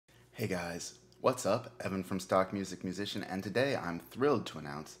Hey guys, what's up? Evan from Stock Music Musician, and today I'm thrilled to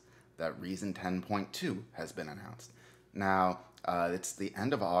announce that Reason 10.2 has been announced. Now, it's the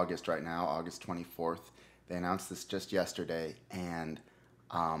end of August right now, August 24th. They announced this just yesterday, and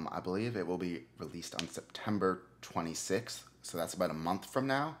I believe it will be released on September 26th, so that's about a month from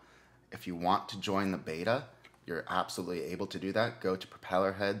now. If you want to join the beta, you're absolutely able to do that. Go to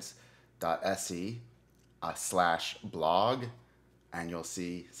propellerheads.se/blog and you'll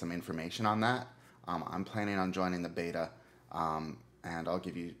see some information on that. I'm planning on joining the beta, and I'll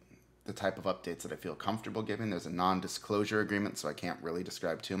give you the type of updates that I feel comfortable giving. There's a non-disclosure agreement, so I can't really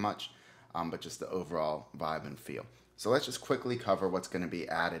describe too much, but just the overall vibe and feel. So let's just quickly cover what's going to be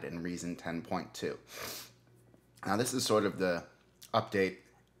added in Reason 10.2. Now this is sort of the update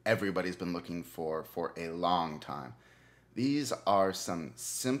everybody's been looking for a long time. These are some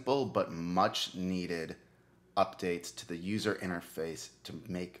simple but much needed updates to the user interface to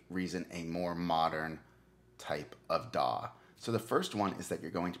make Reason a more modern type of DAW. So the first one is that you're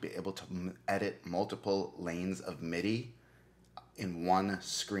going to be able to edit multiple lanes of MIDI in one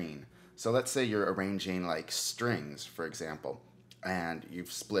screen. So let's say you're arranging like strings, for example, and you've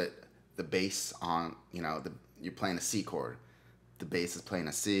split the bass on, you're playing a C chord. The bass is playing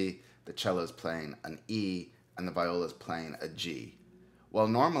a C, the cello is playing an E, and the viola is playing a G. Well,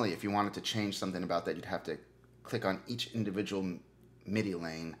 normally if you wanted to change something about that, you'd have to click on each individual MIDI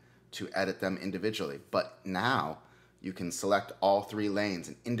lane to edit them individually. But now you can select all three lanes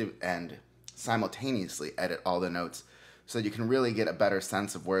and simultaneously edit all the notes, so you can really get a better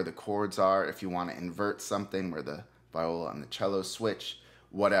sense of where the chords are, if you want to invert something, where the viola and the cello switch,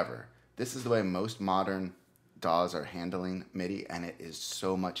 whatever. This is the way most modern DAWs are handling MIDI, and it is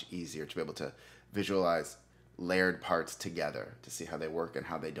so much easier to be able to visualize layered parts together to see how they work and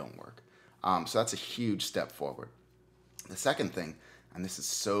how they don't work. So that's a huge step forward. The second thing, and this is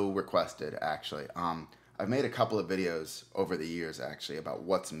so requested actually, I've made a couple of videos over the years actually about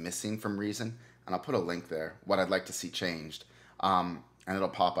what's missing from Reason, and I'll put a link there, what I'd like to see changed, and it'll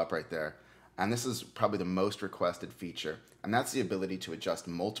pop up right there. And this is probably the most requested feature, and that's the ability to adjust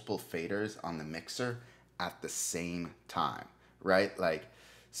multiple faders on the mixer at the same time, right? Like,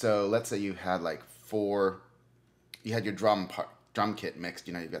 so let's say you had like you had your drum kit mixed,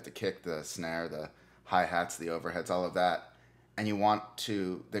 you've got the kick, the snare, the hi-hats, the overheads, all of that, and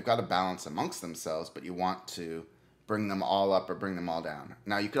they've got to balance amongst themselves, but you want to bring them all up or bring them all down.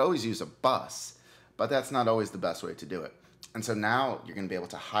 Now you could always use a bus, but that's not always the best way to do it. And so now you're going to be able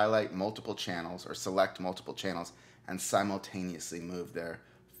to highlight multiple channels or select multiple channels and simultaneously move their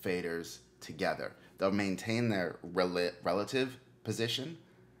faders together. They'll maintain their relative position,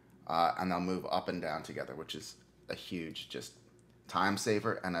 and they'll move up and down together, which is a huge just time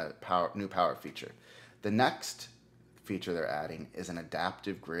saver and a new power feature. The next feature they're adding is an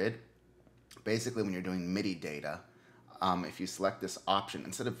adaptive grid. Basically, when you're doing MIDI data, if you select this option,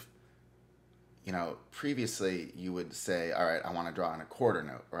 instead of, previously you would say, all right, I want to draw in a quarter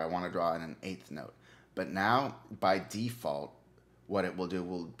note, or I want to draw in an eighth note. But now, by default, what it will do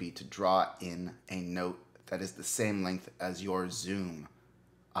will be to draw in a note that is the same length as your zoom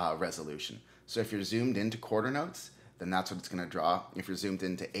resolution. So if you're zoomed into quarter notes, then that's what it's going to draw. If you're zoomed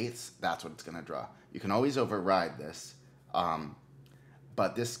into eighths, that's what it's going to draw. You can always override this,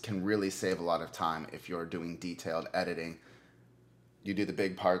 but this can really save a lot of time if you're doing detailed editing. You do the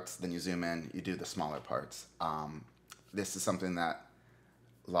big parts, then you zoom in, you do the smaller parts. This is something that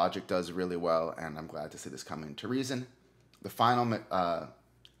Logic does really well, and I'm glad to see this coming to Reason. The final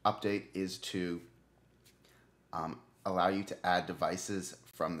update is to allow you to add devices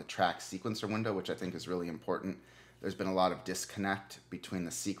from the track sequencer window, which I think is really important. There's been a lot of disconnect between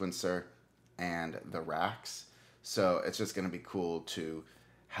the sequencer and the racks, so it's just going to be cool to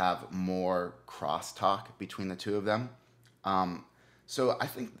have more crosstalk between the two of them. So I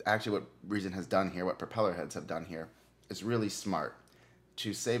think actually what Reason has done here, what Propellerheads have done here, is really smart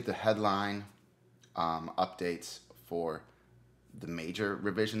to save the headline updates for the major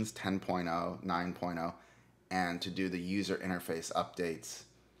revisions, 10.0, 9.0, and to do the user interface updates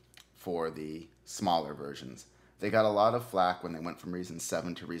for the smaller versions. They got a lot of flack when they went from Reason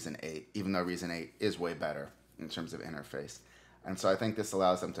 7 to Reason 8, even though Reason 8 is way better in terms of interface. And so I think this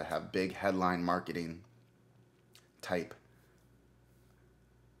allows them to have big headline marketing type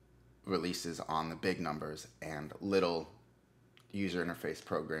releases on the big numbers and little user interface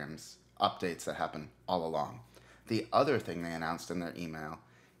programs, updates that happen all along. The other thing they announced in their email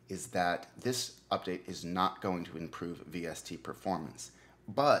is that this update is not going to improve VST performance,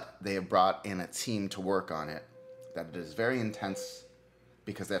 but they have brought in a team to work on it that it is very intense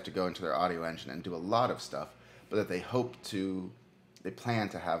because they have to go into their audio engine and do a lot of stuff, but that they hope to they plan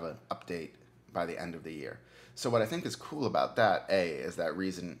to have an update by the end of the year. So what I think is cool about that, is that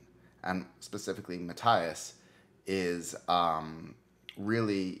Reason, and specifically Matthias, is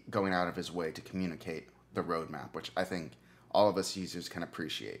really going out of his way to communicate the roadmap, which I think all of us users can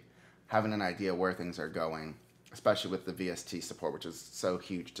appreciate. Having an idea where things are going, especially with the VST support, which is so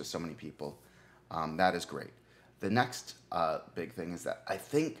huge to so many people, that is great. The next big thing is that I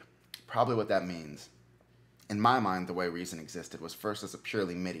think probably what that means, in my mind, the way Reason existed was first as a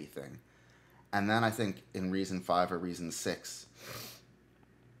purely MIDI thing. And then I think in Reason 5 or Reason 6,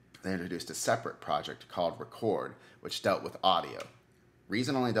 they introduced a separate project called Record, which dealt with audio.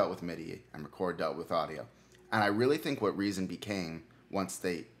 Reason only dealt with MIDI, and Record dealt with audio. And I really think what Reason became, once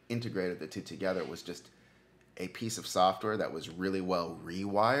they integrated the two together, was just a piece of software that was really well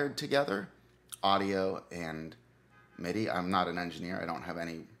rewired together, audio and MIDI. I'm not an engineer. I don't have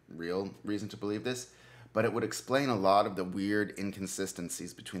any real reason to believe this, but it would explain a lot of the weird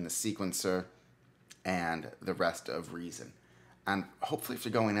inconsistencies between the sequencer and the rest of Reason. And hopefully if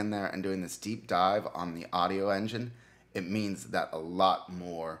you're going in there and doing this deep dive on the audio engine, it means that a lot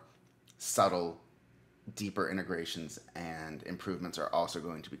more subtle, deeper integrations and improvements are also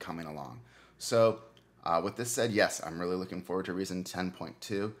going to be coming along. So with this said, yes, I'm really looking forward to Reason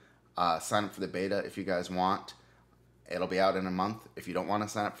 10.2. Sign up for the beta if you guys want. It'll be out in a month. If you don't want to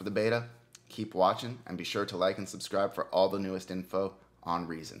sign up for the beta, keep watching and be sure to like and subscribe for all the newest info on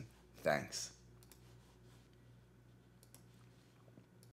Reason. Thanks.